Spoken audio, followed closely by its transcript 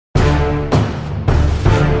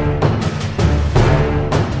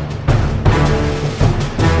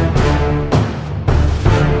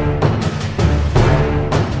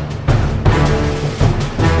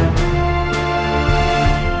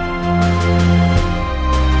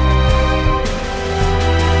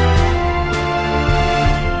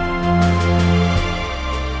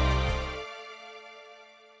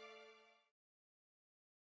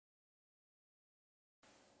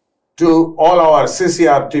To all our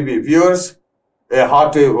CCR TV viewers, a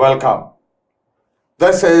hearty welcome.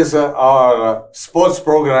 This is our sports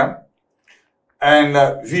program, and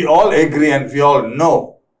we all agree and we all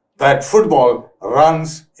know that football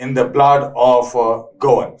runs in the blood of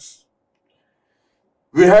Goans.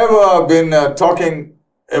 We have been talking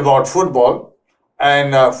about football,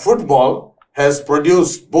 and football has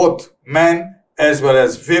produced both men as well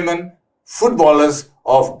as women footballers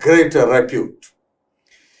of great repute.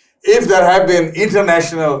 If there have been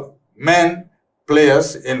international men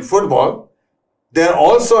players in football, there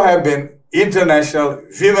also have been international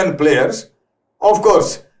women players. Of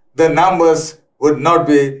course, the numbers would not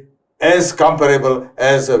be as comparable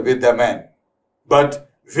as with the men. But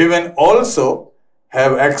women also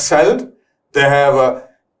have excelled. They have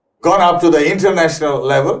gone up to the international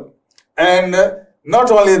level. And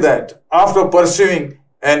not only that, after pursuing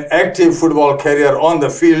an active football career on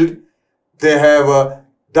the field, they have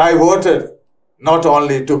diverted not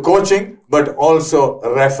only to coaching, but also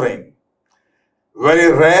refereeing. Very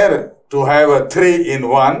rare to have a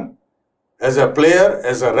 3-in-1 as a player,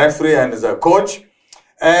 as a referee, and as a coach,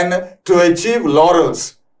 and to achieve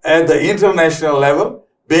laurels at the international level,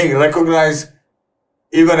 being recognized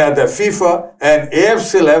even at the FIFA and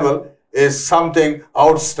AFC level, is something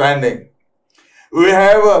outstanding. We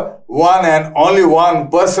have one and only one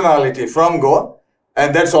personality from Goa,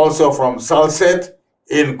 and that's also from Salset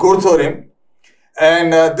in Kurthorim.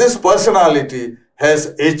 And this personality has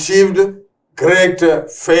achieved great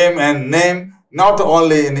fame and name, not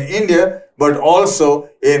only in India, but also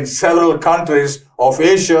in several countries of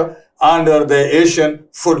Asia under the Asian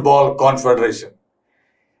Football Confederation.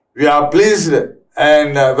 We are pleased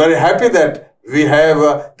and very happy that we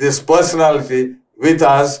have this personality with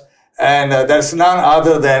us, and that's none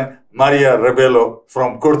other than Maria Rebello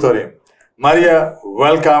from Kurthorim. Maria,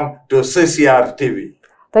 welcome to CCR TV.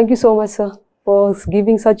 Thank you so much, sir, for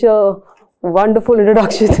giving such a wonderful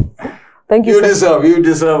introduction. Thank you, You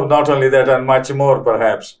deserve not only that and much more,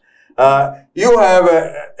 perhaps. You have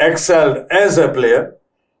excelled as a player,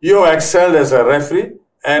 you have excelled as a referee,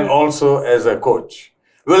 and also as a coach.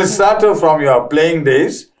 We'll start from your playing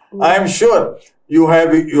days. I am sure you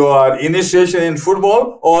have your initiation in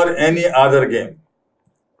football or any other game.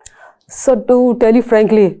 So, to tell you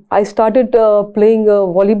frankly, I started playing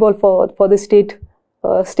volleyball for the state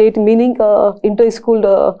meaning inter-school,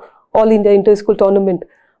 all India inter-school tournament.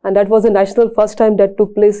 And that was the national first time that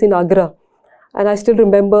took place in Agra. And I still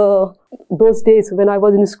remember those days when I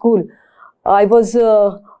was in school.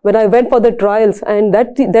 When I went for the trials, and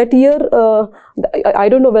that year, I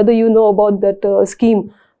don't know whether you know about that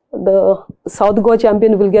scheme. The South Goa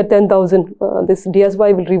champion will get 10,000. This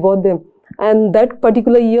DSY will reward them. And that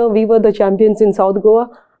particular year, we were the champions in South Goa.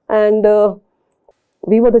 And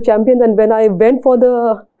we were the champions, and when I went for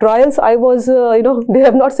the trials, I was, they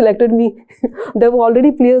have not selected me. There were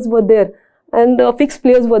already players were there, and fixed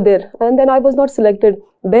players were there, and then I was not selected.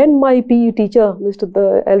 Then my PE teacher, Mr.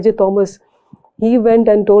 LJ Thomas, he went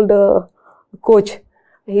and told the coach.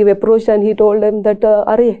 He approached and he told him that,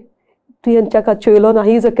 Are, he is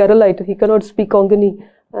a Keralite, he cannot speak Konkani.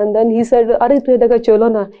 And then he said, Are,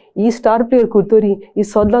 he star player Kurturi, he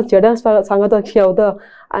Sodla Chedas Sangata Kshavda,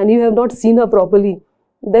 and you have not seen her properly.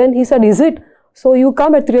 Then he said, Is it? So you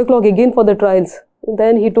come at 3 o'clock again for the trials.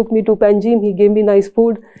 Then he took me to Panjim, he gave me nice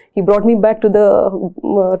food, he brought me back to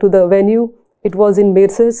the venue. It was in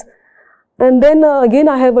Merces. And then again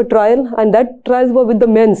I have a trial, and that trials were with the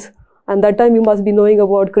men's. And that time you must be knowing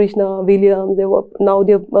about Krishna, William, now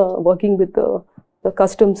they're working with the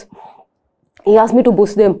customs. He asked me to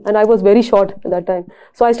boost them, and I was very short at that time.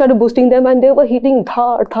 So I started boosting them, and they were hitting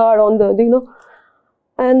third on the,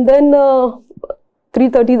 And then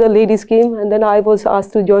 3:30 the ladies came, and then I was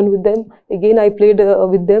asked to join with them. Again I played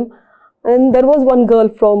with them, and there was one girl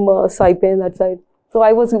from Saipan that side. So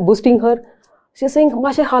I was boosting her. She was saying,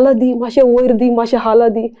 Masha haladi, Masha oirdi, Masha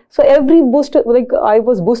haladi. So every boost, like I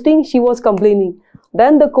was boosting, she was complaining.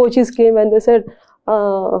 Then the coaches came and they said,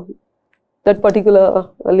 that particular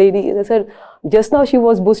lady, they said, just now she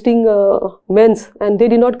was boosting men's, and they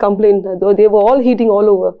did not complain, though they were all hitting all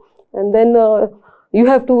over. And then you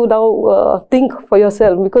have to now think for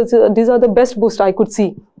yourself, because these are the best boosts I could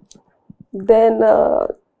see. Then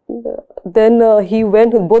he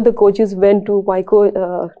went, both the coaches went to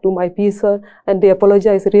my PE sir, and they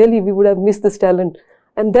apologized. Really, we would have missed this talent.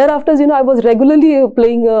 And thereafter, I was regularly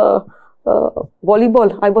playing volleyball.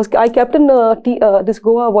 I captained this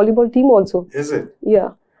Goa volleyball team also. Is it?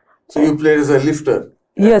 Yeah. So you played as a lifter?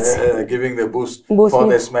 Yes. Giving the boost for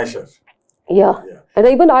the smashers. Yeah. And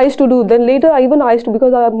even I used to do. Then later,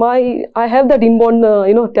 because I have that inborn,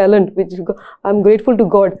 talent, which I'm grateful to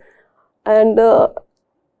God. and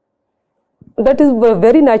that is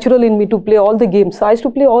very natural in me to play all the games. I used to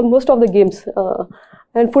play most of the games.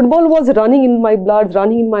 And football was running in my blood,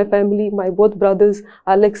 running in my family. My both brothers,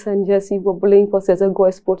 Alex and Jesse, were playing for Cesar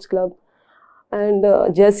Goa Sports Club. And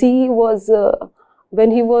Jesse was,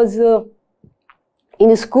 when he was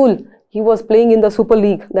in school, he was playing in the Super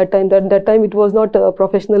League that time. That time it was not a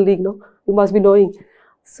professional league, no? You must be knowing.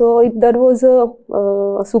 So that was a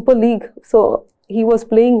Super League. So he was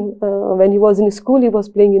playing, when he was in school, he was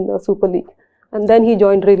playing in the Super League. And then he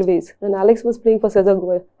joined Railways. And Alex was playing for Cesar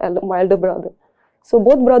Goa, my elder brother. So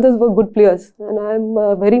both brothers were good players, and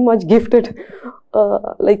I'm very much gifted,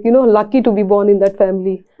 lucky to be born in that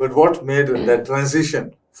family. But what made that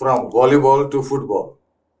transition from volleyball to football?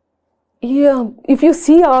 Yeah, if you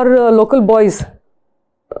see our local boys,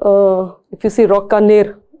 if you see Rock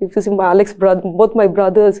Kaner, if you see my Alex brother, both my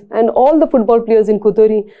brothers, and all the football players in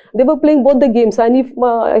Kuturi, they were playing both the games. And if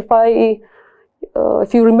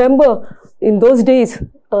you remember, in those days,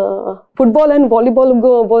 football and volleyball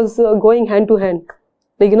was going hand to hand.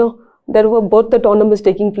 There were both the tournaments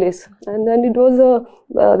taking place, and then it was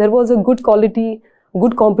there was a good quality,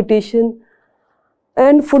 good competition.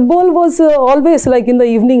 And football was always like in the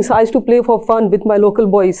evenings. I used to play for fun with my local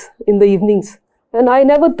boys in the evenings, and I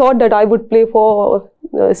never thought that I would play for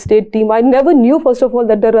state team. I never knew, first of all,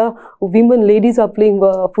 that there are women, ladies are playing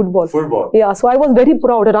football. Football. Yeah, so I was very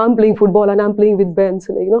proud that I'm playing football and I'm playing with bands,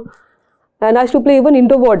 And I used to play even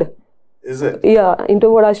inter-ward. Is it? Yeah,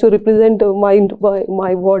 inter-ward. I used to represent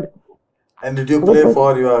my ward. And did you play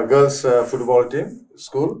for your girls' football team,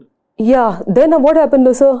 school? Yeah. Then what happened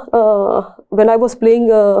is, when I was playing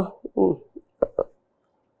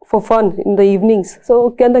for fun in the evenings.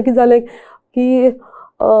 So,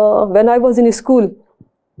 when I was in school,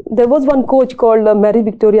 there was one coach called Mary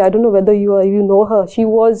Victoria. I don't know whether you know her. She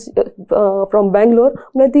was from Bangalore.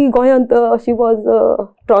 She was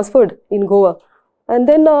transferred in Goa. And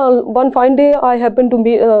then one fine day, I happened to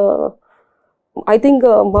meet, I think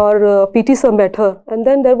our PT sir met her. And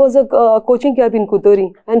then there was a coaching camp in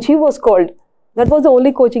Kuturi, and she was called. That was the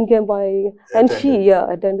only coaching camp I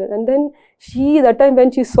attended. And then that time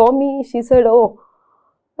when she saw me, she said, "Oh,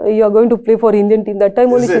 you are going to play for Indian team." That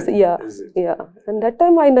time only she said, yeah. And that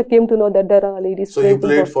time I came to know that there are ladies. So you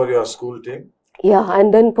played for your school team? Yeah,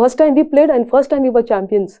 and then first time we played, and first time we were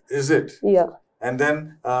champions. Is it? Yeah. And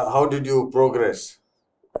then how did you progress?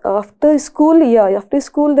 After school,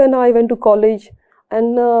 then I went to college.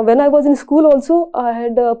 And when I was in school also, I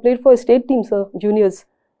had played for state teams, juniors.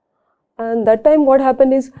 And that time what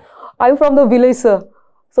happened is, I'm from the village, sir.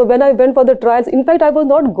 So when I went for the trials, in fact, I was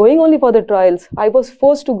not going only for the trials. I was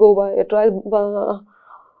forced to go by a trial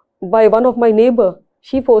by one of my neighbor.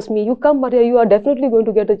 She forced me, "You come, Maria, you are definitely going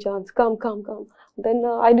to get a chance. Come. Then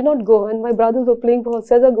I did not go, and my brothers were playing for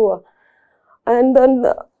Cesar Goa. And then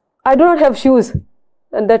I do not have shoes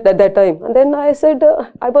at that time. And then I said,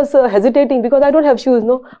 I was hesitating because I don't have shoes.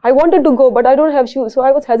 No, I wanted to go, but I don't have shoes. So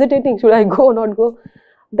I was hesitating, should I go or not go?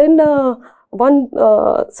 Then one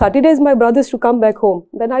Saturdays, my brothers to come back home.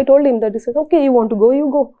 Then I told him that. He said, "Okay, you want to go, you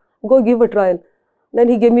go give a trial." Then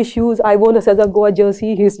he gave me shoes. I wore a Cesar Goa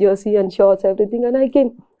jersey, his jersey and shorts, everything, and I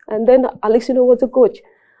came. And then Alexino was a coach.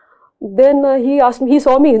 Then he asked me, he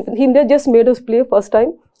saw me, he just made us play first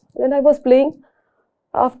time. Then I was playing.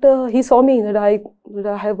 After he saw me that I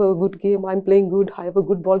have a good game, I'm playing good, I have a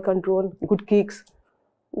good ball control, good kicks.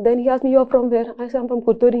 Then he asked me, "You are from where?" I said, "I'm from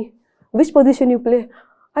Kuturi." "Which position you play?"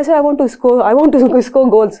 I said, I want to score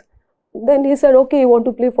goals." Then he said, "Okay, you want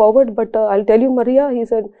to play forward, but I'll tell you, Maria," he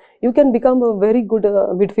said, "you can become a very good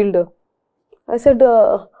midfielder." I said,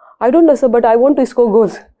 "I don't know, sir, but I want to score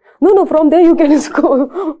goals." No, from there you can score,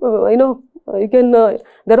 you can,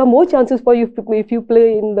 there are more chances for you if you play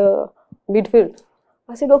in the midfield.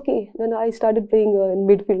 I said, "Okay." Then I started playing in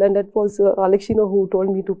midfield, and that was Alexino who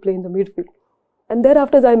told me to play in the midfield. And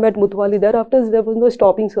thereafter I met Mutwali. Thereafter there was no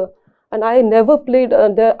stopping, sir. And I never played,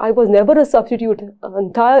 I was never a substitute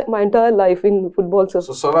my entire life in football, sir.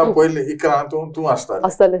 So, sir, पहिले इकरांतून तू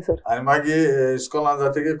असताले, sir. आणि मागे स्कूलान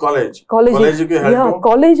जाते की college. College की help. Yeah,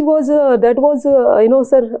 college was that was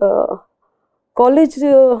sir. College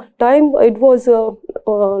time, it was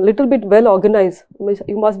little bit well organized.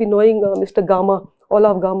 You must be knowing Mr. Gama,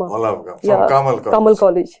 Olaf Gama. Yeah, from Kamal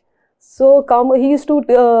College. So he used to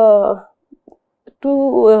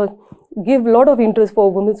give lot of interest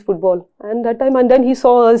for women's football, and that time, and then he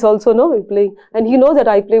saw us also playing, and he knows that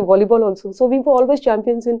I play volleyball also. So we were always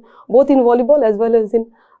champions in both in volleyball as well as in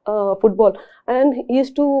football. And he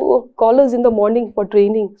used to call us in the morning for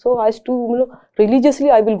training. So I used to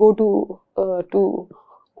religiously I will go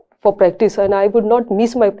for practice, and I would not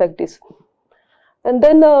miss my practice. And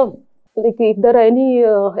then like if there are any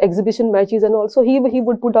exhibition matches, and also he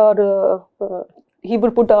would put our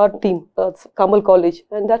team, Kamal College,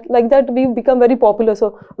 and that like that we become very popular.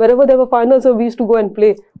 So wherever there were finals, so we used to go and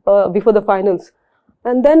play before the finals.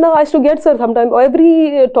 And then I used to get, sir, sometimes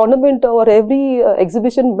every tournament or every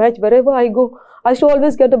exhibition match, wherever I go, I used to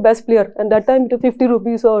always get the best player. And that time it was 50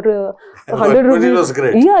 rupees or 100 rupees. But it was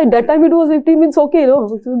great. Yeah, at that time it was 50 means okay, no,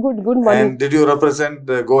 it was good money. And did you represent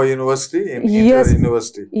Goa University in Yes.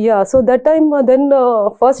 inter-university? Yeah, so that time,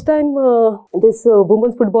 first time this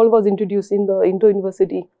women's football was introduced in the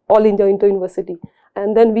inter-university, All India inter-university.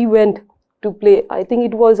 And then we went to play. I think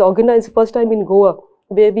it was organized first time in Goa,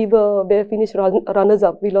 where we finished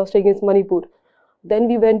runners-up. We lost against Manipur. Then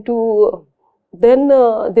we went to,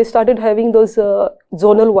 they started having those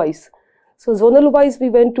zonal-wise. So zonal-wise, we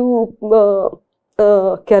went to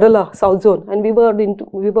Kerala, South Zone, and we were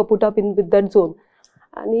put up in with that zone.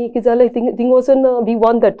 And I think was we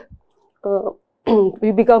won that.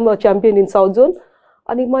 We become a champion in South Zone.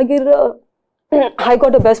 And I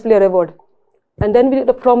got a best player award. And then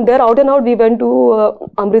from there out and out, we went to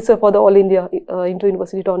Amritsar for the All India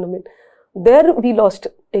inter-university tournament. There we lost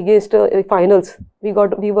against finals. We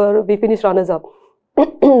finished runners up.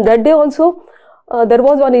 That day also, there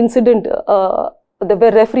was one incident. The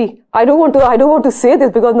referee. I don't want to say this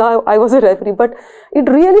because now I was a referee, but it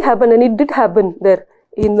really happened, and it did happen there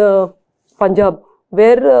in Punjab,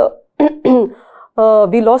 where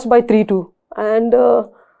we lost by 3-2, and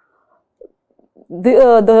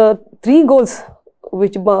the 3 goals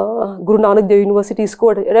which Guru Nanak Dev University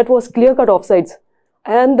scored, that was clear-cut offsides.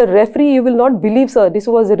 And the referee, you will not believe, sir, this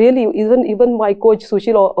was really, even my coach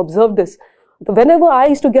Sushil observed this. Whenever I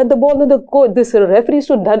used to get the ball, this referee used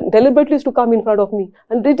to deliberately used to come in front of me.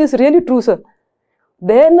 And it is really true, sir.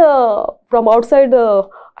 Then from outside,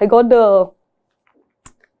 I got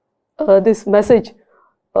this message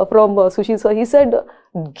from Sushil sir. He said,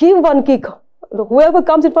 give one kick. Whoever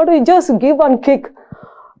comes in front of you, just give one kick.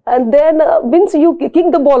 And then once you kick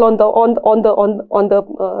the ball on the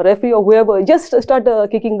referee or whoever, just start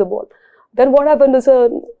kicking the ball. Then what happened is,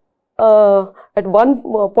 at one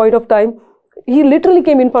point of time, he literally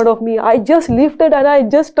came in front of me. I just lifted and I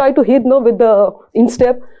just tried to hit with the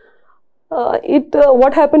instep.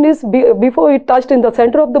 What happened is, before it touched in the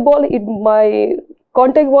center of the ball, my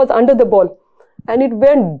contact was under the ball, and it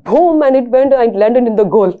went boom, and it went and landed in the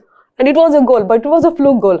goal. And it was a goal, but it was a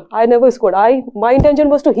fluke goal. I never scored. My intention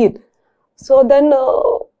was to hit. So then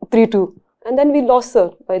 3-2. And then we lost, sir,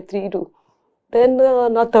 by 3-2. Then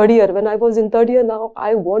now third year, when I was in third year, now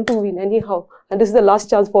I want to win anyhow. And this is the last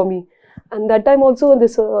chance for me. And that time also,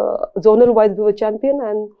 this zonal wise, we were champion.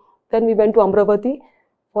 And then we went to Amravati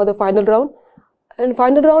for the final round. And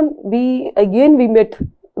final round, we met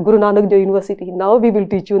Guru Nanak Dev University. Now we will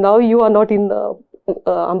teach you. Now you are not in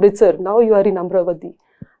Amritsar. Now you are in Amravati.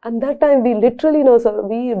 And that time we literally,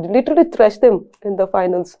 we literally thrashed them in the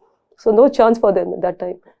finals. So no chance for them at that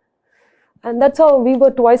time. And that's how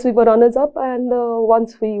twice we were runners up, and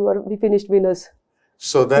once we finished winners.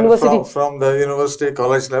 So then from the university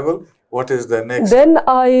college level, what is the next? Then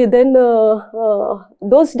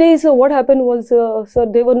those days what happened was, sir,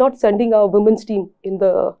 they were not sending our women's team in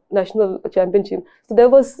the national championship. So there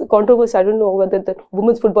was controversy. I don't know whether the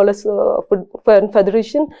Women's Footballers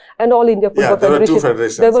Federation and All India Football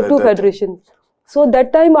Federation. There were two federations. So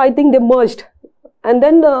that time I think they merged, and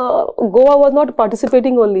then Goa was not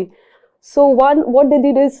participating only. So what they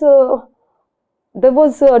did is, there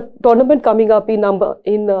was a tournament coming up in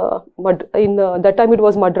that time it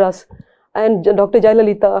was Madras, and Dr.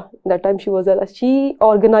 Jayalalitha, that time she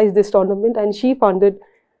organized this tournament, and she funded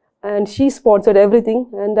and she sponsored everything,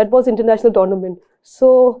 and that was international tournament.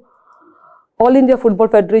 So All India Football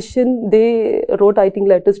Federation, they wrote, I think,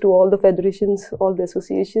 letters to all the federations, all the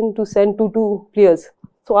association, to send two players.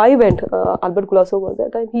 So I went, Albert Culasso was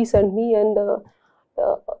that time, he sent me and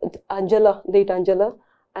Angela, late Angela,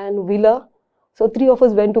 and Villa. So 3 of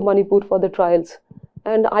us went to Manipur for the trials,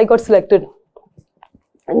 and I got selected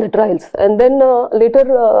in the trials. And then later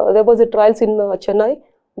there was a trials in Chennai.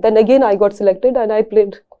 Then again I got selected, and I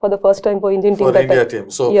played for the first time for Indian team. For the India team.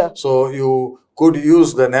 So, yeah. So you could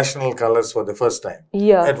use the national colors for the first time.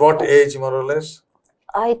 Yeah. At what age, more or less?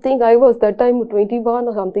 I think I was that time 21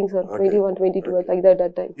 or something, sir. Okay. 21, 22, okay. Like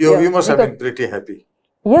that time. You must have been pretty happy.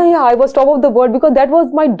 Yeah, I was top of the world, because that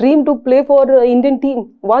was my dream to play for Indian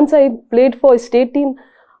team. Once I played for a state team,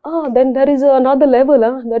 then there is another level.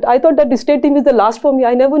 That I thought that the state team is the last for me.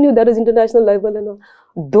 I never knew there is international level.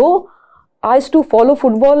 Though I used to follow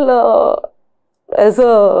football as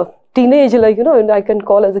a teenage, and I can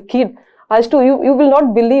call as a kid. I used to, you will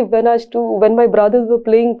not believe, when my brothers were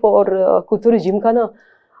playing for Kuthuri Gymkhana,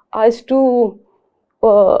 I used to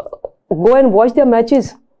go and watch their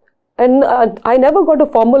matches. And I never got a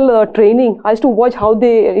formal training. I used to watch how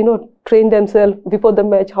they, train themselves before the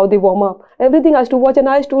match, how they warm up. Everything I used to watch, and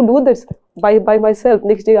I used to do this by myself.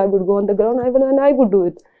 Next day I would go on the ground and I would do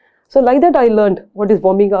it. So like that I learned what is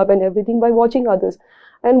warming up and everything by watching others.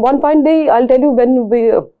 And one fine day, I'll tell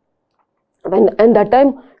you, and that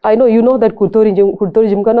time, I know you know that Kurtori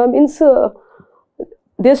Gymkhana means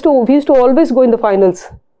we used to always go in the finals.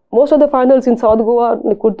 Most of the finals in South Goa,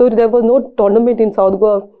 Kurtori, there was no tournament in South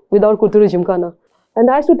Goa without Kurtori Gymkhana. And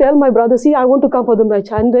I used to tell my brother, see, I want to come for the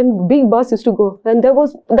match. And then big bus used to go. And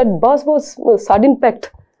that bus was sudden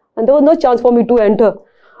packed. And there was no chance for me to enter.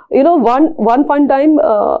 One fun time,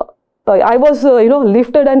 I was,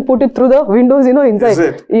 lifted and put it through the windows, inside. Is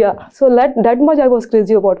it? Yeah. So that much I was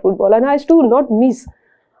crazy about football. And I used to not miss.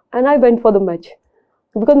 And I went for the match.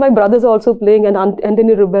 Because my brothers are also playing, and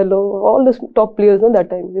Anthony Rebello, all the top players that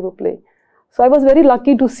time, they were playing. So I was very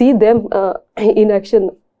lucky to see them in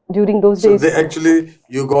action during those days. So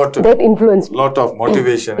you got that influence, a lot of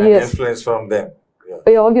motivation and yes. influence from them.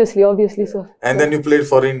 Yeah, obviously, sir. And then you played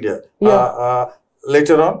for India. Yeah.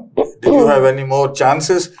 Later on, did you have any more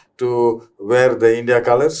chances to wear the India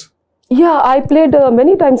colors? Yeah, I played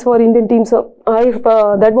many times for Indian team. So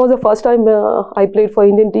that was the first time I played for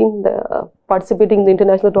Indian team, participating in the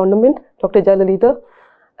international tournament, Dr. Jayalalitha.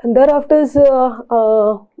 And thereafter,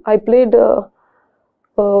 I played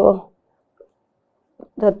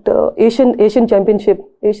that Asian Championship.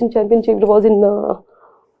 Asian Championship was in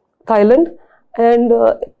Thailand, and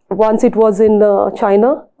once it was in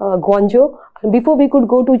China, Guangzhou. And before we could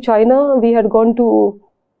go to China, we had gone to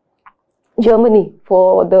Germany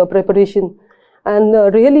for the preparation. And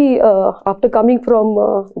really, after coming from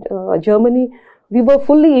Germany, we were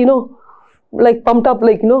fully, like pumped up,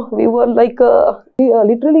 like, we were like, we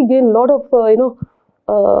literally gained a lot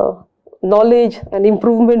of, knowledge and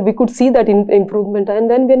improvement. We could see that improvement. And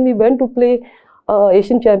then when we went to play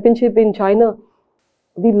Asian Championship in China,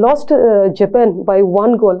 we lost Japan by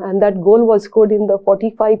 1 goal. And that goal was scored in the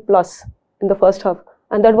 45 plus in the first half.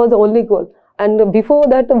 And that was the only goal. And before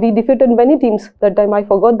that, we defeated many teams. That time, I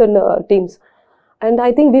forgot the teams. And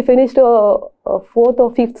I think we finished 4th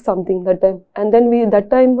or 5th something that time. And then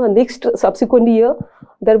next subsequent year,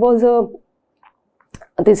 there was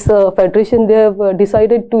this federation, they have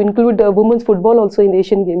decided to include women's football also in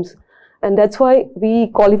Asian Games. And that's why we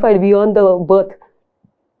qualified, we earned the berth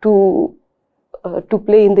to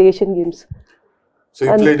play in the Asian Games. So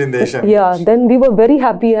you played in the Asian Games? Yeah, then we were very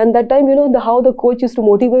happy. And that time, how the coach used to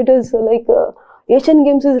motivate us, like Asian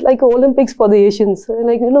Games is like Olympics for the Asians.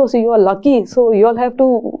 Like, so you are lucky. So you all have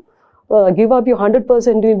to give up your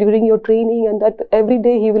 100% during your training, and that every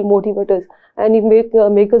day he will motivate us. And he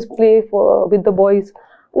make us play with the boys.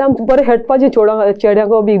 And I'm very happy to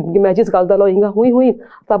matches suppose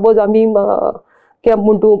camp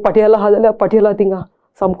muntu Patiala tinga.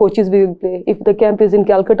 Some coaches will play. If the camp is in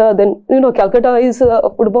Calcutta, then Calcutta is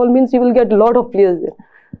football means you will get a lot of players there.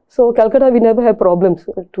 So Calcutta, we never have problems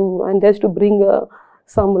and there's to bring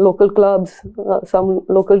some local clubs, some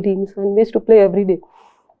local teams, and we used to play every day.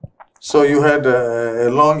 So you had a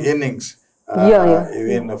long innings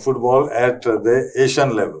in football at the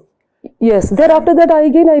Asian level. Yes. Thereafter that, I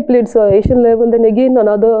played Asian level. Then again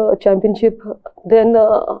another championship. Then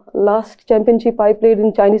last championship I played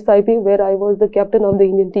in Chinese Taipei, where I was the captain of the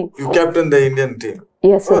Indian team. You captained the Indian team.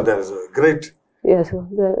 Yes, sir. Oh, that is great. Yes, sir.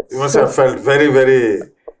 You must have felt very, very.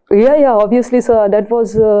 Yeah. Obviously, sir. That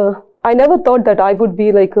was. I never thought that I would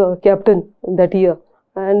be like a captain that year,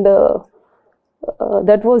 and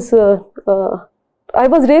that was. I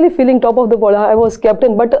was really feeling top of the world. I was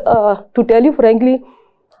captain, but to tell you frankly,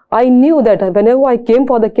 I knew that whenever I came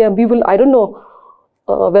for the camp, I don't know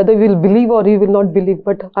whether you will believe or you will not believe,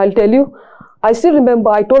 but I'll tell you, I still remember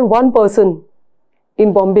I told one person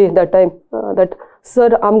in Bombay that time that,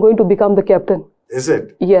 sir, I'm going to become the captain. Is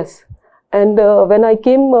it? Yes. And when I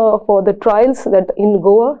came for the trials that in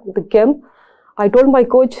Goa, the camp, I told my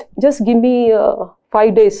coach, just give me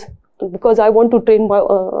 5 days because I want to train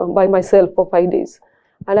by myself for 5 days.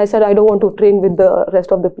 And I said, I don't want to train with the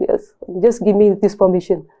rest of the players. Just give me this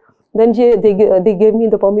permission. Then they gave me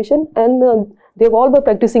the permission, and they all were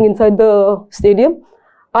practicing inside the stadium.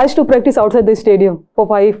 I used to practice outside the stadium for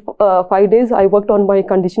 5 days. I worked on my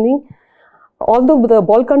conditioning. Although the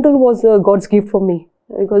ball control was God's gift for me,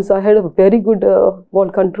 because I had a very good ball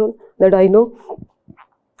control that I know.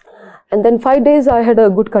 And then 5 days I had a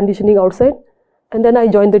good conditioning outside, and then I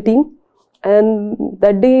joined the team. And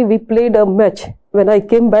that day we played a match. When I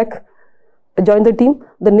came back, I joined the team.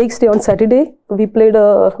 The next day on Saturday, we played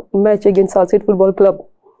a match against Salsate Football Club.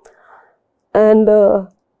 And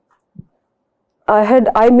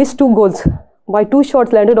I missed 2 goals. My 2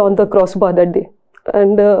 shots landed on the crossbar that day,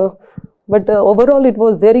 and but overall it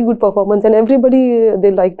was very good performance, and everybody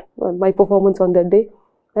they liked my performance on that day.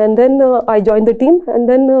 And then I joined the team, and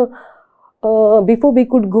then before we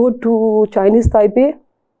could go to Chinese Taipei,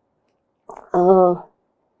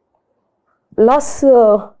 last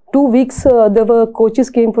 2 weeks there were coaches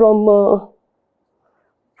came from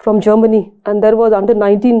Germany, and there was under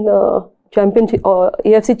 19 championship or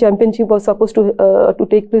AFC championship was supposed to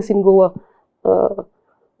take place in Goa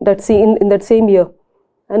in that same year,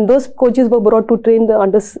 and those coaches were brought to train the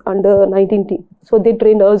under 19 team. So they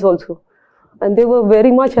trained us also, and they were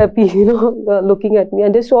very much happy, looking at me,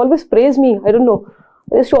 and they used to always praise me. I don't know.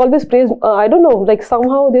 They used to always praise. I don't know. Like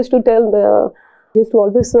somehow they used to they used to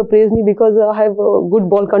always praise me because I have good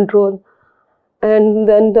ball control, and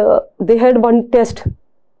then they had one test.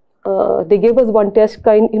 They gave us one test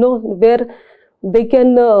where they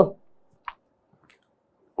can.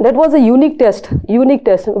 That was a unique test.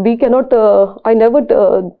 We cannot. I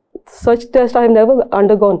never such test. I have never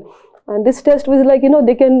undergone. And this test was like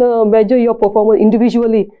they can measure your performance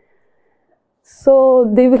individually. So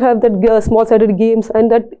they will have that small-sided games,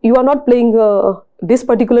 and that you are not playing this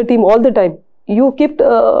particular team all the time. You keep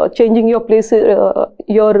changing your place,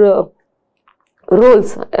 your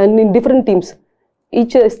roles, and in different teams.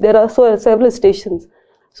 There are several stations.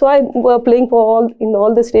 So I was playing in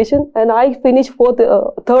all the stations, and I finished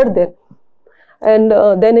third there. And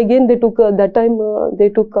then again they took that time they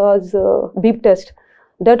took us beep test.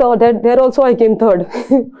 There also I came third.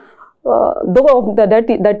 Though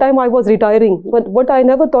that time I was retiring, but I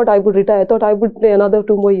never thought I would retire. I thought I would play another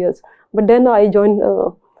 2 more years. But then I joined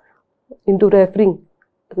into refereeing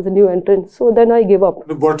as a new entrant. So then I gave up.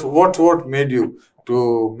 But what made you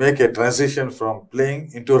to make a transition from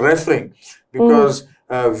playing into refereeing? Because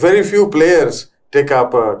very few players take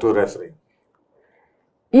up to refereeing.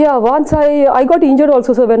 Yeah, once I got injured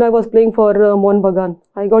also. So when I was playing for Mohun Bagan,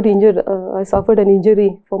 I got injured. I suffered an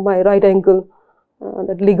injury for my right ankle,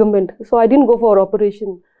 that ligament. So I didn't go for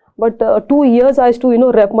operation. But 2 years I used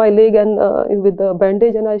to wrap my leg and with the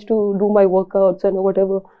bandage, and I used to do my workouts and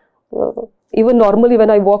whatever. Even normally when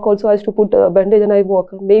I walk also I used to put a bandage and I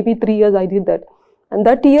walk. Maybe 3 years I did that. And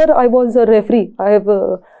that year I was a referee. I have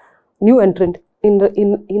a new entrant in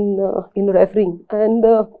refereeing, and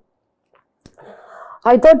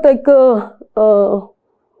I thought like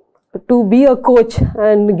to be a coach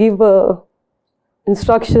and give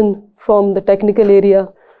instruction from the technical area,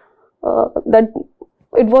 that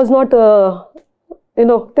it was not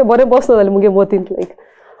like.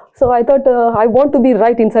 So I thought I want to be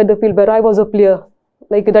right inside the field where I was a player,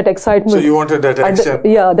 like that excitement. So you wanted that action?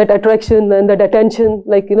 Yeah, that attraction and that attention,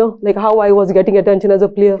 like how I was getting attention as a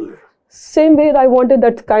player. Same way I wanted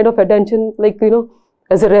that kind of attention, like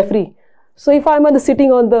as a referee. So if I'm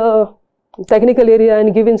sitting on the technical area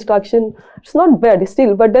and give instruction, it's not bad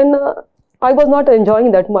still. But then I was not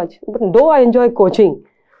enjoying that much. But though I enjoy coaching,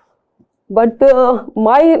 but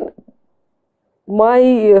my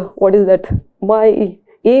what is that? My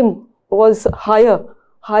aim was higher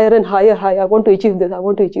and higher. I want to achieve this. I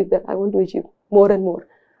want to achieve that. I want to achieve more and more.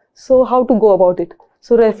 So how to go about it?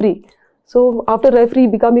 So referee. So after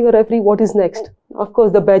becoming a referee, what is next? Of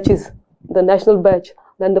course, the badges, the national badge,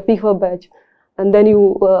 then the FIFA badge, and then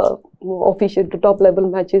you officiate the top level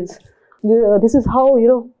matches. This is how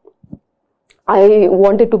I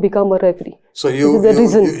wanted to become a referee. So you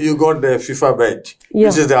got the FIFA badge, yeah,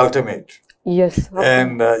 which is the ultimate. Yes.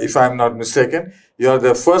 And if I'm not mistaken, you are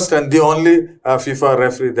the first and the only FIFA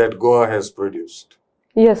referee that Goa has produced.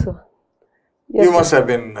 Yes, sir. Yes, you must have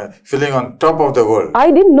been feeling on top of the world. I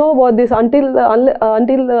didn't know about this until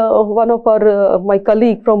one of my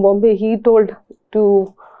colleague from Bombay, he told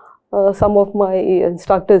to some of my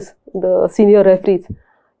instructors, the senior referees.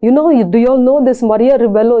 Do you all know this Maria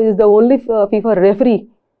Rebello is the only FIFA referee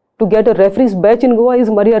to get a referee's badge in Goa is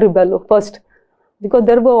Maria Rebello first. Because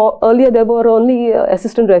earlier there were only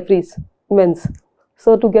assistant referees, men's.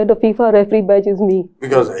 So to get a FIFA referee badge is me.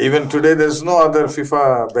 Because even today there's no other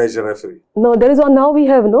FIFA badge referee. No, there is one now. We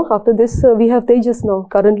have after this we have Tejas now.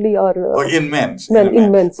 Currently are in men's.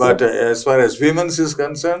 In men's. But as far as women's is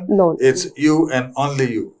concerned, no, it's you and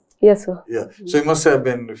only you. Yes, sir. Yeah. So you must have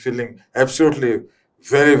been feeling absolutely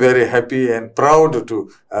very, very happy and proud to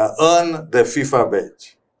earn the FIFA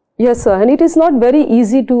badge. Yes, sir. And it is not very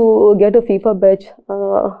easy to get a FIFA badge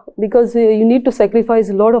because you need to sacrifice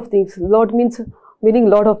a lot of things. Meaning a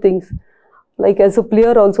lot of things, like as a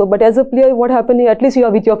player also. But as a player, what happens? At least you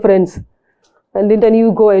are with your friends, and then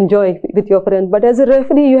you go enjoy with your friends. But as a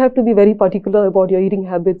referee, you have to be very particular about your eating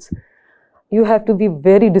habits. You have to be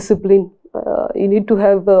very disciplined. You need to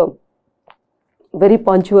have very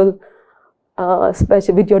punctual,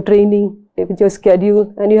 especially with your training, with your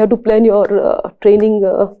schedule, and you have to plan your training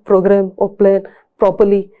program or plan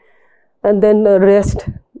properly, and then rest.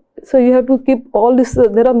 So you have to keep all this.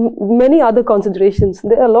 There are many other considerations.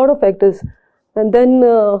 There are a lot of factors, and then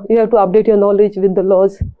you have to update your knowledge with the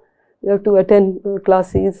laws. You have to attend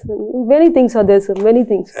classes. Many things are there, sir. Many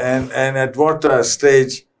things. And at what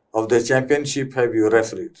stage of the championship have you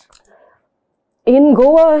refereed? In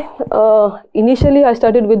Goa, initially I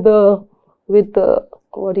started with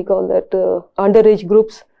what do you call that, underage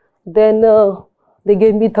groups. Then they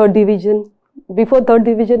gave me 3rd division. Before 3rd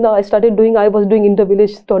division, I was doing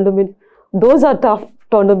inter-village tournaments. Those are tough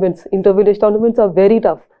tournaments. Inter-village tournaments are very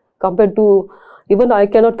tough compared to, even I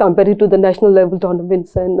cannot compare it to the national level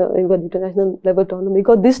tournaments and even international level tournaments,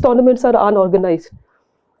 because these tournaments are unorganized,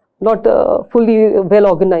 not fully well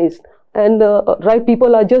organized. And right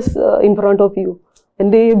people are just in front of you,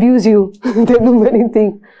 and they abuse you. They do many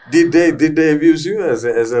things. Did they abuse you as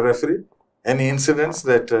a referee? Any incidents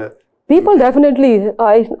that? People definitely.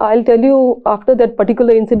 I'll tell you, after that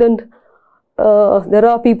particular incident, there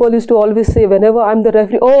are people used to always say, whenever I'm the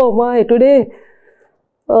referee, oh my, today,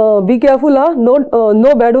 be careful, huh?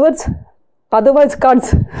 No bad words, otherwise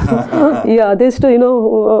cuts. Yeah, they used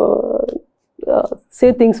to,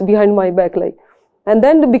 say things behind my back, like. And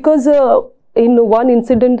then because in one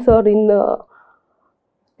incident, sir,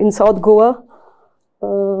 in South Goa,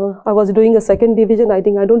 I was doing a 2nd division. I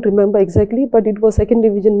think, I don't remember exactly, but it was 2nd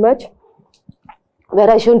division match where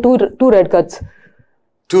I shown two red cards.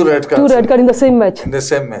 2 red cards. 2 red cards in the same match. In the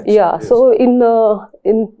same match. Yeah. Yes. So in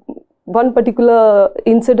one particular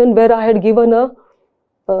incident where I had given a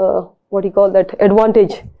what do you call that,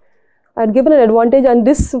 advantage. I had given an advantage, and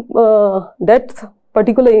this in that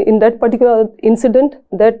particular incident,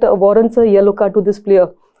 that warrants a yellow card to this player.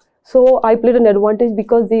 So I played an advantage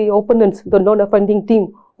because the opponents, the non-offending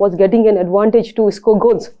team, was getting an advantage to score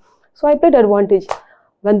goals. So I played advantage.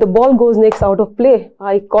 When the ball goes next out of play,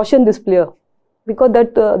 I caution this player because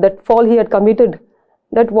that fall he had committed,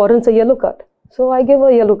 that warrants a yellow card. So I gave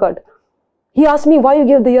a yellow card. He asked me why you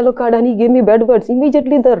gave the yellow card, and he gave me bad words.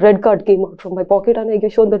 Immediately the red card came out from my pocket, and I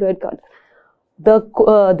shown the red card. The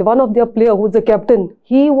one of their player, who's the captain,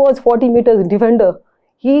 he was 40 meters defender.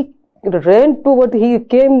 He ran toward, he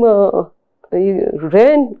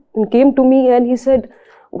ran and came to me, and he said,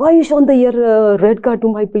 why you shown the red card to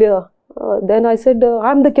my player? Then I said,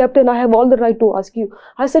 I'm the captain, I have all the right to ask you.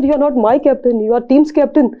 I said, you're not my captain, you are team's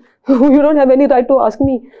captain. You don't have any right to ask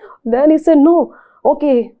me. Then he said, no,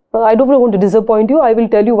 okay, I don't want to disappoint you. I will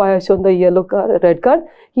tell you why I shown the red card.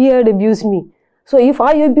 He had abused me. So if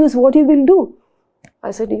I abuse, what you will do?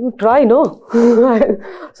 I said, you try, no?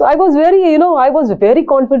 So I was very, I was very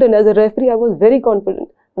confident as a referee. I was very confident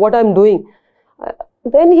what I'm doing.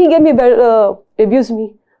 Then he gave me, abused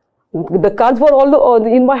me. The cards were all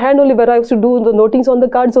in my hand only, where I used to do the notings on the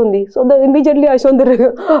cards only. So immediately I shown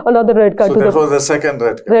another red card. So that was the second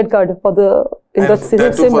red card. Red card for the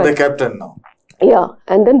that too for the captain now. Yeah,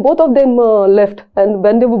 and then both of them left. And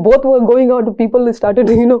when they both were going out, people started,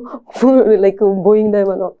 like booing them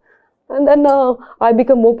and all. And then I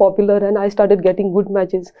became more popular, and I started getting good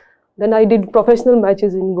matches. Then I did professional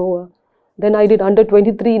matches in Goa. Then I did under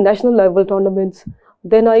 23 national level tournaments.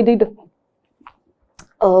 Then I did,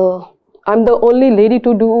 I'm the only lady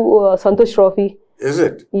to do Santosh Trophy. Is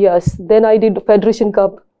it? Yes. Then I did Federation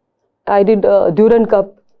Cup. I did Durand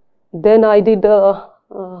Cup. Then I did the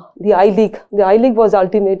I-League. The I-League was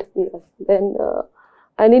ultimate. Yes. Then,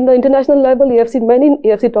 and in the international level, many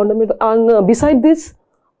EFC tournaments. And beside this,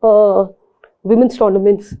 women's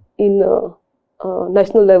tournaments in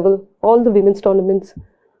national level, all the women's tournaments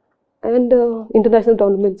and international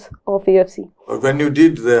tournaments of AFC. When you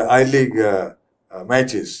did the I-League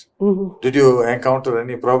matches, did you encounter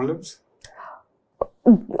any problems?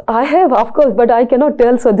 I have, of course, but I cannot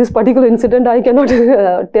tell. So this particular incident, I cannot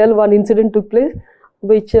tell one incident took place,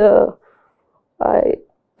 which I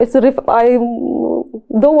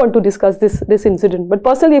don't want to discuss this incident, but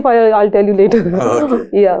personally, I'll tell you later.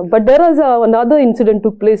 Okay. Yeah, but there was another incident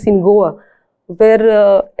took place in Goa,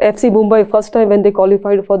 where FC Mumbai first time when they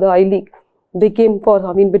qualified for the I-League, they came for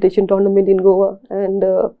some invitation tournament in Goa, and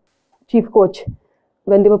chief coach,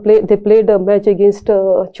 when they played a match against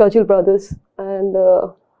Churchill Brothers, and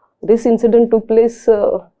this incident took place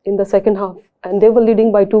in the second half, and they were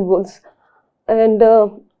leading by 2 goals, and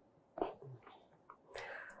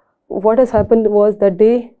what has happened was that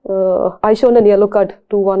day, I shown a yellow card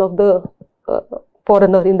to one of the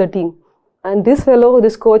foreigner in the team. And this fellow,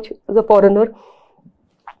 this coach, the foreigner,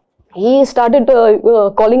 he started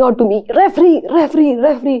calling out to me, referee, referee,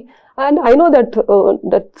 referee. And I know that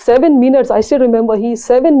that 7 minutes, I still remember,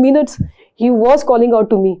 7 minutes, he was calling out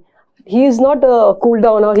to me. He is not cooled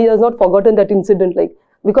down, or he has not forgotten that incident, like,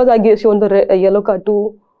 because I gave shown the yellow card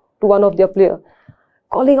to one of their player,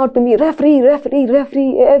 calling out to me, referee, referee,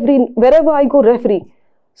 referee, wherever I go, referee.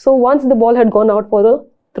 So once the ball had gone out for the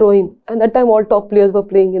throw-in, and that time all top players were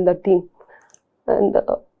playing in that team. And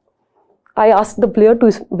I asked the player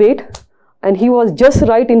to wait, and he was just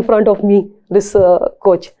right in front of me, this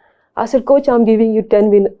coach. I said, Coach, I'm giving you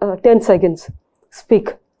 10 seconds.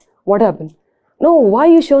 Speak. What happened? No, why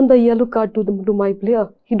you shown the yellow card to my player?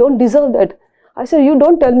 He don't deserve that. I said, you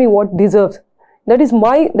don't tell me what deserves.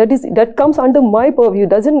 That comes under my purview.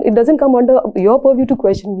 It doesn't come under your purview to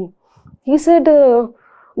question me. He said,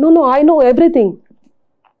 no, I know everything.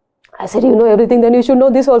 I said, you know everything, then you should know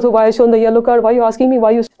this also. Why I shown the yellow card? Why you asking me?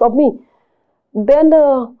 Why you stop me? Then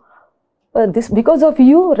this, because of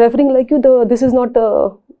you, refereeing like you, this is not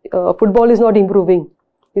football is not improving.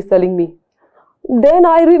 He's telling me. Then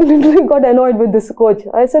I really got annoyed with this coach.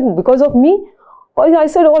 I said, because of me? Or I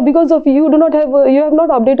said, or because of you, you have not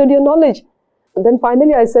updated your knowledge. Then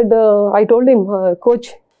finally I said, I told him,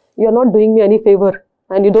 Coach, you are not doing me any favor.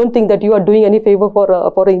 And you don't think that you are doing any favor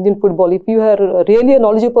for Indian football. If you are really a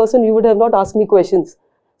knowledgeable person, you would have not asked me questions.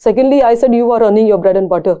 Secondly, I said, you are earning your bread and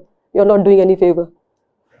butter. You are not doing any favor.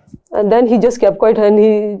 And then he just kept quiet, and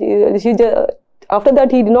after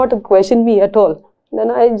that he did not question me at all.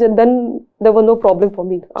 Then there was no problem for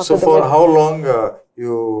me. So for how long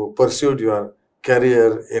you pursued your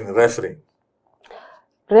career in refereeing?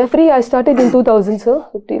 Referee, I started in 2000, sir,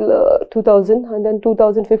 till 2000, and then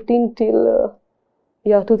 2015 till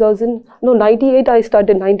 98 I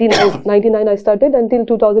started, 99 I started, until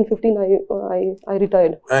 2015 I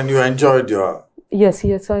retired. And you enjoyed your... Yes,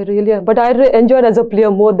 I really, but I enjoyed as a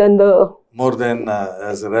player more than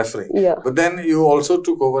as a referee. Yeah. But then you also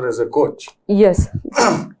took over as a coach. Yes.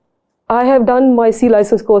 I have done my C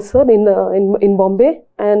license course, sir, in Bombay,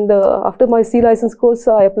 and after my C license course,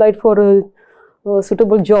 I applied for a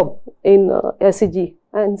suitable job in SCG.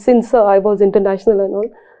 And since I was international and all,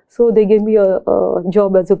 so they gave me a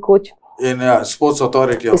job as a coach in Sports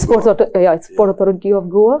Authority of Sports Goa. Sports Authority of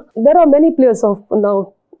Goa. There are many players of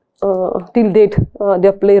now. Till date,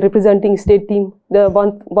 they representing state team. There are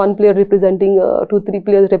one player representing, 2-3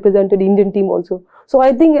 players represented Indian team also. So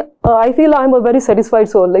I think I feel I'm a very satisfied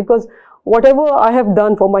soul, like, because whatever I have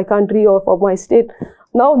done for my country or for my state,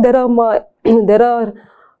 now my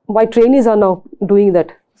trainees are now doing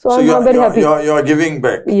that. So I'm very happy. You are giving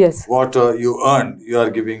back. Yes. What you earned, you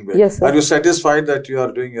are giving back. Yes, sir. Are you satisfied that you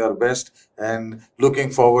are doing your best and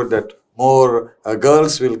looking forward that more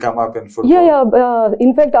girls will come up in football? Yeah.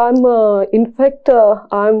 In fact, I'm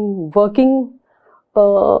working,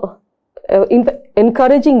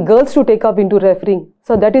 encouraging girls to take up into refereeing.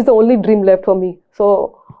 So that is the only dream left for me.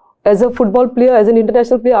 So as a football player, as an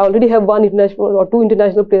international player, I already have one international or 2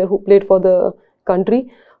 international players who played for the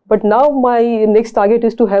country. But now my next target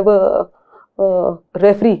is to have a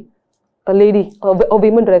referee, a lady, a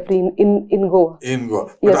women referee in Goa. In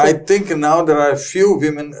Goa. But yes, I think now there are few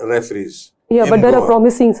women referees. Yeah, but there are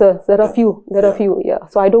promising, sir. There are few. There are few. Yeah.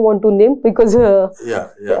 So I don't want to name because. So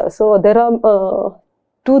there are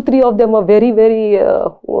 2-3 of them are very, very.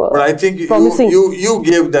 But I think promising. You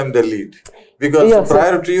gave them the lead, because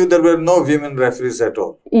prior to you there were no women referees at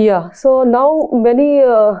all. Yeah. So now many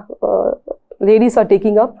ladies are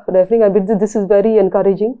taking up refereeing. I believe this is very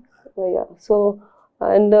encouraging. So.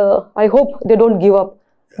 And I hope they don't give up.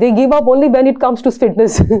 They give up only when it comes to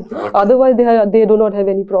fitness. Otherwise, they do not have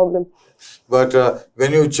any problem. But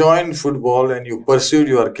when you joined football and you pursued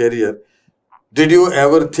your career, did you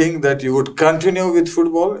ever think that you would continue with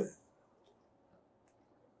football?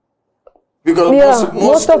 Because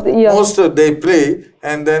most they play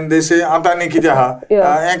and then they say, "Antani kitya ha?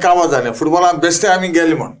 Kama jane football am best I mean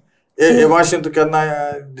galimon."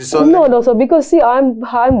 No, sir. Because see, I'm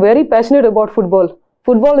very passionate about football.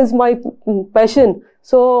 Football is my passion.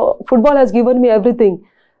 So football has given me everything.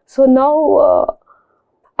 So now,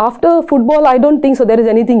 after football, I don't think so there is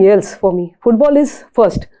anything else for me. Football is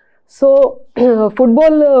first. So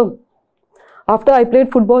football. After I played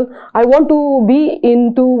football, I want to be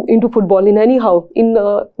into football in anyhow, in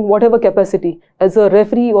whatever capacity, as a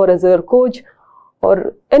referee or as a coach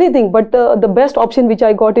or anything. But the best option which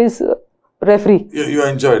I got is referee. You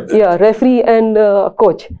enjoyed that? Yeah, referee and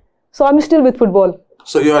coach. So I'm still with football.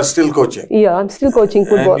 So you are still coaching? Yeah, I'm still coaching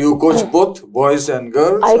football. And you coach both boys and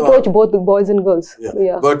girls? I coach both the boys and girls.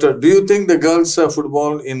 Yeah. But do you think the girls'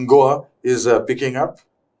 football in Goa is picking up?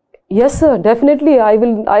 Yes, sir. Definitely. I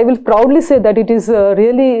will proudly say that it is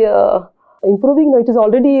really improving. It is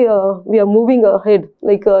already, we are moving ahead.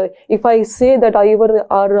 Like if I say that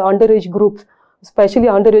our underage groups, especially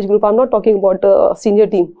underage group, I'm not talking about senior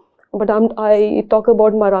team, but I talk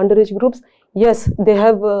about my underage groups. Yes, they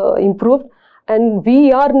have improved, and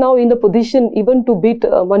we are now in the position even to beat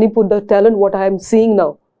Manipur, the talent what I am seeing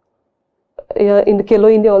now. In the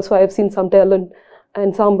Kelo India also, I have seen some talent,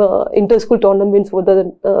 and some inter-school tournaments with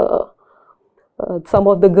the some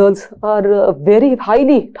of the girls are very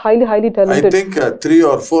highly talented. I think 3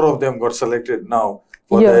 or 4 of them got selected now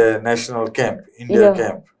for the national camp, India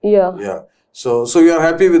camp. Yeah. So you are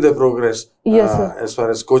happy with the progress yes, sir. as far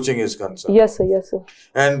as coaching is concerned? Yes, sir. Yes, sir.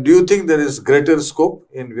 And do you think there is greater scope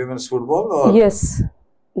in women's football? Or? Yes.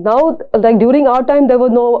 Now, like during our time, there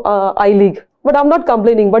was no I-League. But I'm not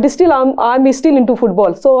complaining. But still, I'm still into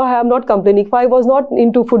football. So I am not complaining. If I was not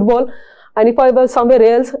into football, and if I was somewhere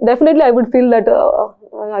else, definitely I would feel that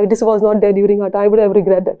this was not there during our time. I would have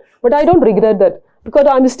regret that. But I don't regret that because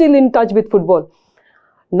I'm still in touch with football.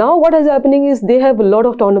 Now what is happening is they have a lot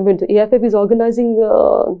of tournaments. AFF is organizing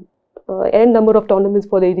n number of tournaments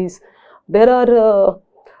for ladies. There are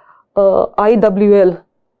IWL,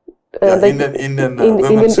 like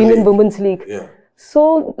Indian Women's League. Yeah.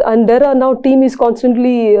 So, and there are now team is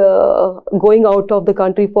constantly going out of the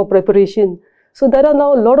country for preparation. So there are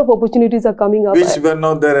now a lot of opportunities are coming up. Which were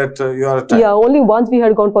not there at your time? Yeah, only once we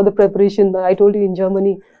had gone for the preparation. I told you in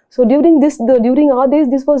Germany. So during our days,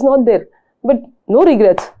 this was not there. But no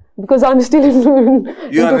regrets because I'm still into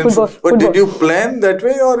football. But did you plan that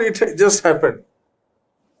way or it just happened?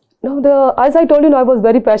 No, as I told you, I was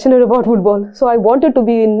very passionate about football. So I wanted to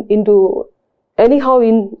be into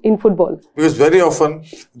football. Because very often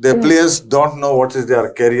the players don't know what is their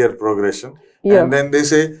career progression. Yeah. And then they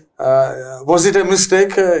say, was it a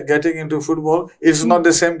mistake getting into football? It's not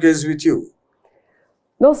the same case with you.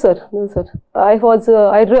 No, sir. No, sir. I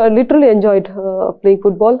literally enjoyed playing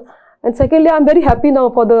football. And secondly, I'm very happy now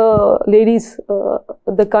for the ladies,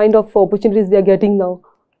 the kind of opportunities they are getting now.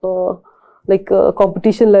 Like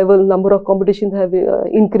competition level, number of competitions have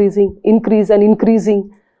increasing.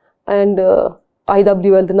 And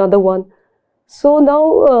IWL, another one. So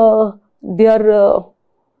now there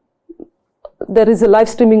is a live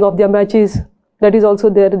streaming of their matches. That is also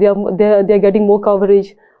there. They are getting more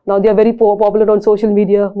coverage. Now they are very popular on social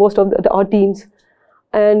media, most of our teams.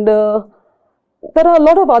 And there are a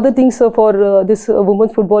lot of other things for this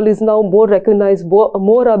women's football is now more recognized,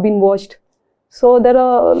 more are being watched. So there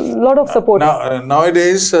are a lot of support.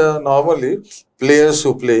 Nowadays, normally players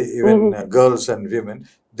who play, even girls and women,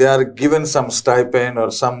 they are given some stipend or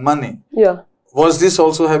some money. Yeah. Was this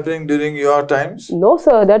also happening during your times? No,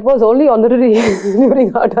 sir. That was only honorary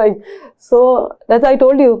during our time. So, as I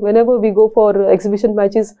told you, whenever we go for exhibition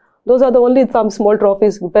matches, those are the only some small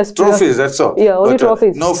trophies. Best trophies, that's all. Yeah, only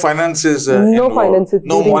trophies. No finances No involved. finances.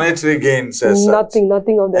 No monetary gains as nothing of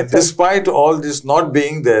that. And despite all this not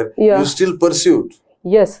being there, you still pursued.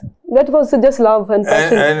 Yes, that was just love and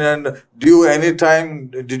passion. And do you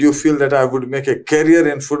did you feel that I would make a career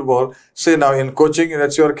in football? Say now in coaching,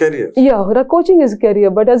 that's your career. Yeah, the coaching is a career,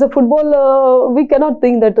 but as a football, we cannot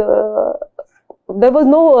think that there was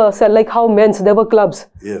no like how men's, there were clubs.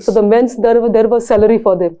 Yes. So the men's, there was salary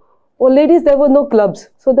for them. Or ladies, there were no clubs,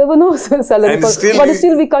 so there were no salary. But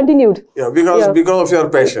still we continued. Yeah, because of your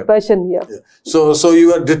passion. Passion, yeah. So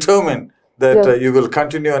you are determined that you will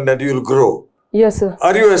continue and that you will grow. Yes, sir.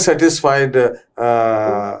 Are you satisfied in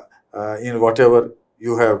whatever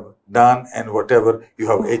you have done and whatever you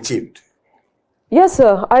have achieved? Yes,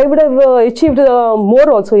 sir. I would have achieved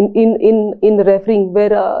more also in the refereeing,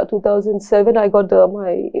 where 2007 I got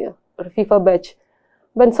my FIFA badge.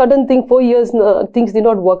 When sudden thing, 4 years, things did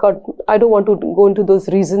not work out. I don't want to go into those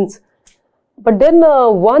reasons. But then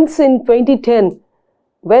once in 2010,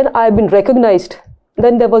 when I've been recognized,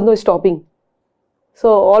 then there was no stopping. So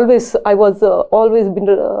always, I was always been,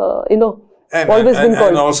 always been called.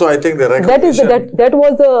 And also, I think the recognition. That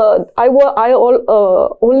was I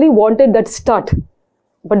only wanted that start,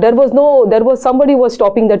 but there was somebody was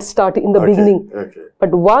stopping that start in the beginning. Okay.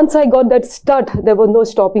 But once I got that start, there was no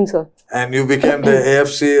stopping, sir. And you became the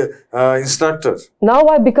AFC instructor. Now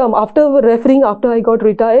I become, after refereeing, after I got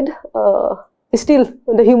retired, still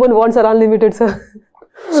the human wants are unlimited, sir.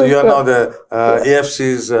 So you are now the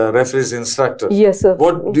AFC's referees instructor. Yes, sir.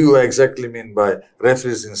 What do you exactly mean by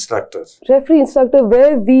referees instructor? Referee instructor,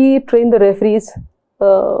 where we train the referees,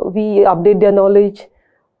 we update their knowledge.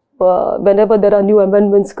 Whenever there are new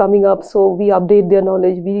amendments coming up, so we update their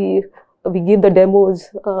knowledge. We give the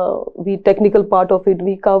demos, we technical part of it.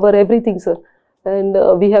 We cover everything, sir. And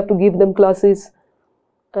we have to give them classes.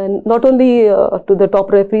 And not only to the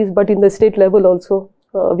top referees, but in the state level also.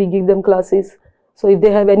 we give them classes. So if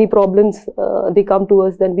they have any problems, they come to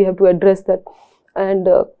us, then we have to address that. And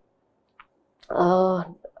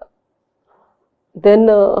then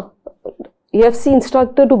EFC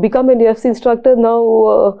instructor, to become an EFC instructor,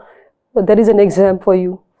 now there is an exam for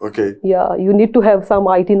you. Okay. Yeah, you need to have some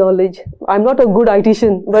IT knowledge. I'm not a good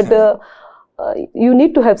ITian, but you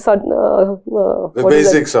need to have some the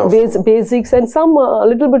basics of basics and some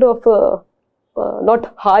little bit of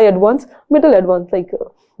not high advanced, middle advanced, like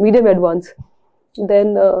medium advanced.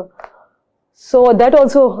 Then so that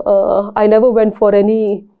also I never went for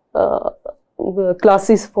any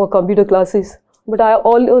classes, for computer classes, but I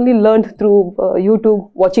only learned through YouTube,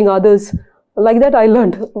 watching others. Like that I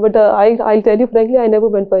learned, but I'll tell you frankly, I never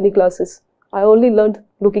went for any classes. I only learned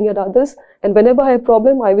looking at others, and whenever I have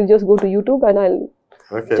problem, I will just go to YouTube and I'll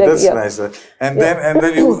okay, check. that's nice. And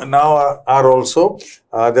then you now are also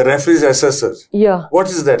the referee's assessor. Yeah. What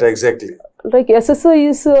is that exactly? Like assessor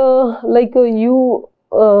is like you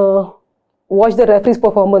watch the referee's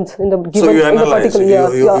performance in the given, so you in the analyze,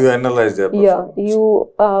 particular. you analyze their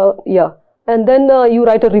performance. Yeah, and then you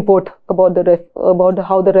write a report about the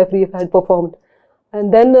how the referee had performed,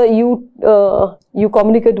 and then you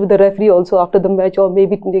communicate with the referee also after the match, or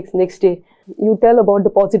maybe next day. You tell about the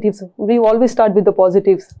positives. We always start with the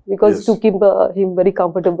positives because to keep him very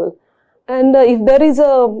comfortable. And if there is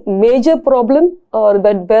a major problem, or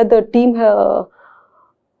that where the team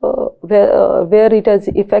where it has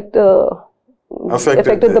affected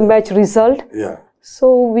the match result,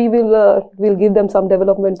 so we will give them some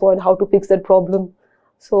development point how to fix that problem.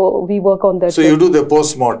 So we work on that. So you do the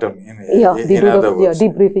post-mortem in other words. Yeah,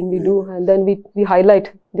 debriefing we do, and then we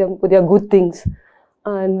highlight their good things,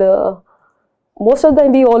 and most of the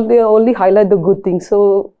time we only highlight the good things.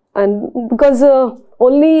 So, and because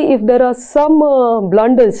only if there are some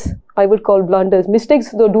blunders, I would call blunders,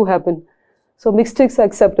 mistakes though do happen. So mistakes are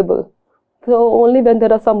acceptable. So only when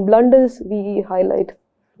there are some blunders we highlight.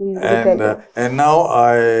 And now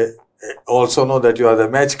I also know that you are the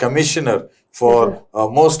match commissioner for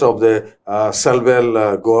most of the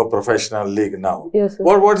Selbel Goa Professional League now. Yes, sir.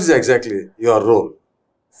 What is exactly your role?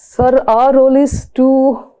 Sir, our role is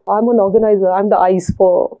to, I'm an organizer, I'm the eyes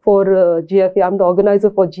for GFA, I'm the organizer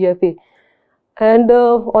for GFA. And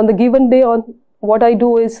on the given day, what I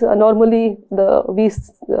do is normally we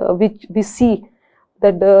see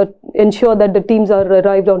that ensure that the teams are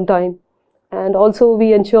arrived on time, and also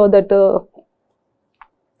we ensure that the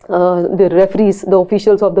referees, the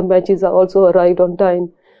officials of the matches are also arrived on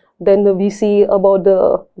time. Then we see about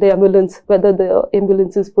the ambulance, whether the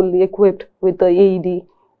ambulance is fully equipped with the AED.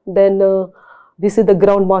 Then we see the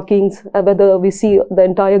ground markings, whether we see the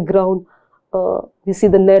entire ground, we see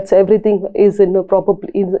the nets, everything is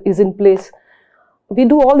is in place. We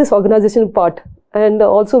do all this organizational part, and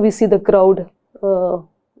also we see the crowd,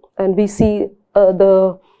 and we see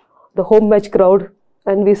the home match crowd,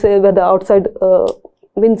 and we say whether outside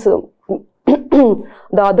means the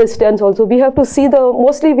other stands also. We have to see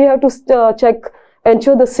mostly we have to check,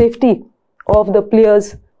 ensure the safety of the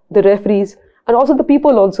players, the referees, and also the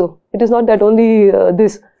people also. It is not that only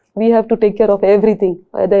this. We have to take care of everything,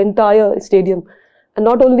 the entire stadium, and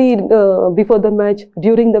not only before the match,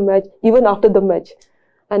 during the match, even after the match.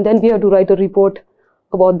 And then we have to write a report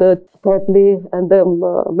about the fair play and the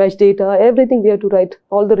match data, everything we have to write,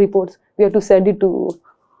 all the reports. We have to send it to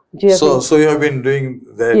GFA. So you have been doing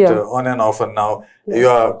that on and off, and now you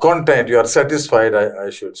are content, you are satisfied, I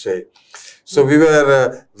should say. So we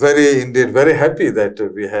were very happy that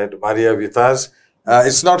we had Maria with us.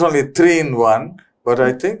 It's not only 3 in 1, but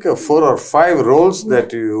I think 4 or 5 roles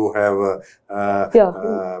that you have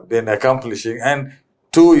been accomplishing, and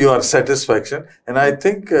to your satisfaction. And I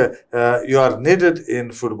think you are needed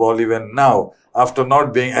in football even now, after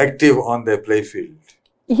not being active on the play field.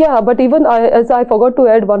 Yeah, but even as I forgot to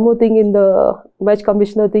add one more thing in the match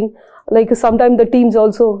commissioner thing, like sometimes the teams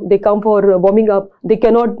also, they come for warming up. They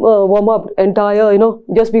cannot warm up entire,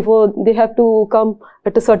 just before. They have to come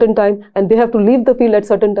at a certain time, and they have to leave the field at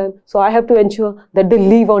certain time. So I have to ensure that they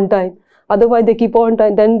leave on time. Otherwise, they keep on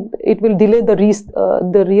time, then it will delay delay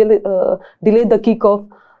the kickoff.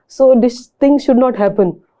 So this thing should not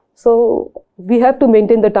happen. So we have to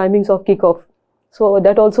maintain the timings of kickoff. So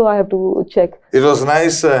that also I have to check. It was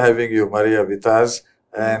nice having you, Maria, with us,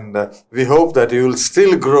 and we hope that you will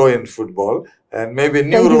still grow in football, and maybe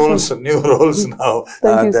new roles now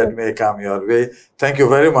that may come your way. Thank you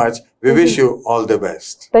very much. We wish you all the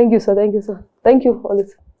best. Thank you, sir. Thank you, sir. Thank you,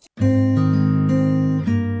 Olive.